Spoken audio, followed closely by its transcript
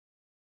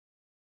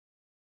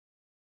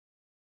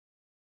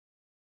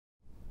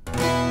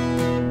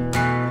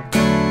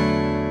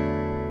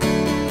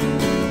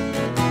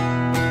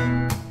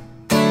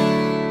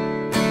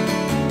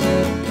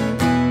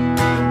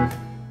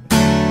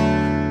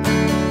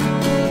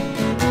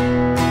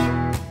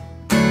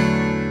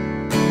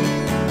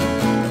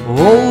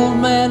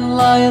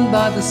lying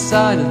by the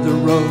side of the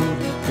road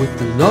with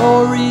the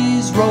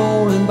lorries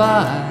rolling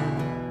by.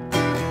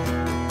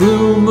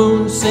 Blue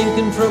moon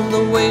sinking from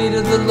the weight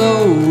of the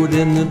load,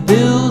 and the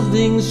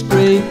buildings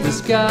scrape the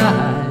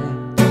sky.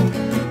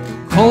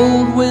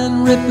 Cold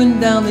wind ripping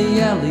down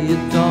the alley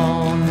at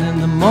dawn,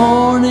 and the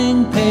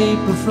morning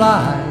paper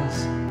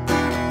flies.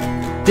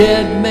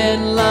 Dead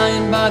man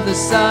lying by the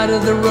side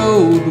of the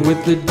road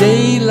with the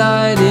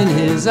daylight in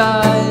his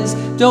eyes.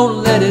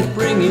 Don't let it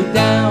bring you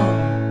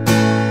down,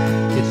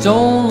 it's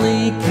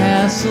only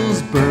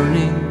castles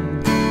burning.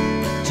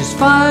 Just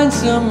find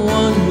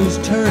someone who's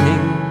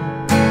turning,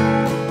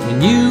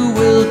 and you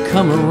will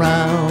come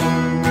around.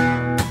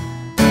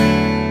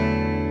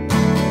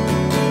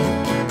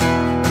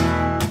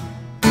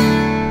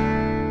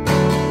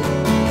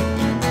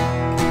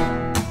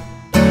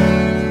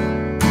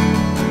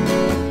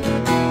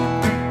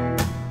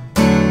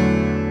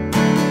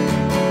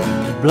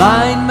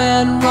 Blind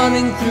man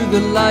running through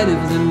the light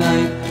of the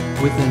night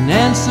with an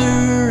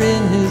answer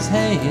in his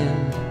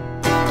hand.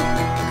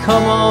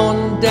 Come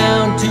on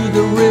down to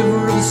the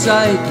river of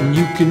sight and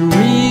you can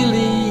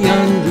really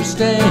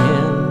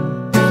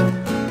understand.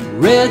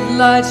 Red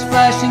lights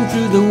flashing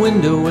through the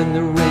window in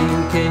the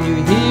rain, can you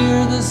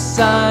hear the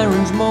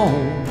sirens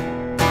moan?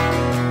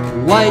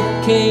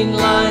 White cane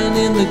lying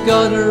in the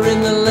gutter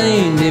in the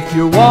lane. If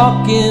you're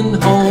walking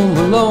home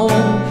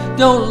alone,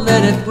 don't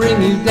let it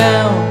bring you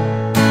down,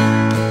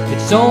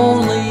 it's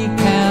only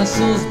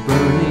castles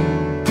burning.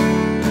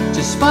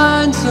 Just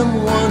find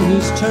someone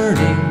who's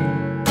turning,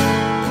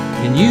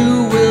 and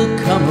you will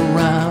come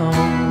around.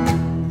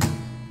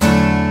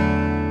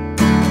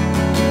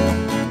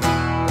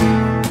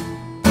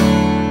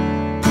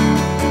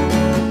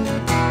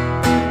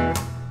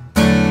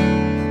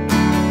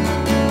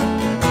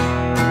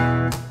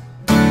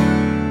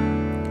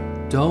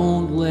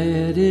 Don't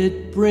let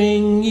it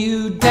bring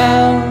you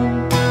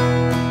down,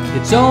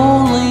 it's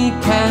only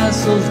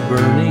castles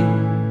burning.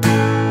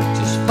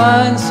 Just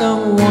find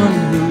someone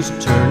who's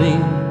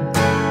turning,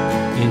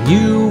 and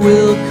you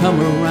will come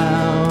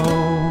around.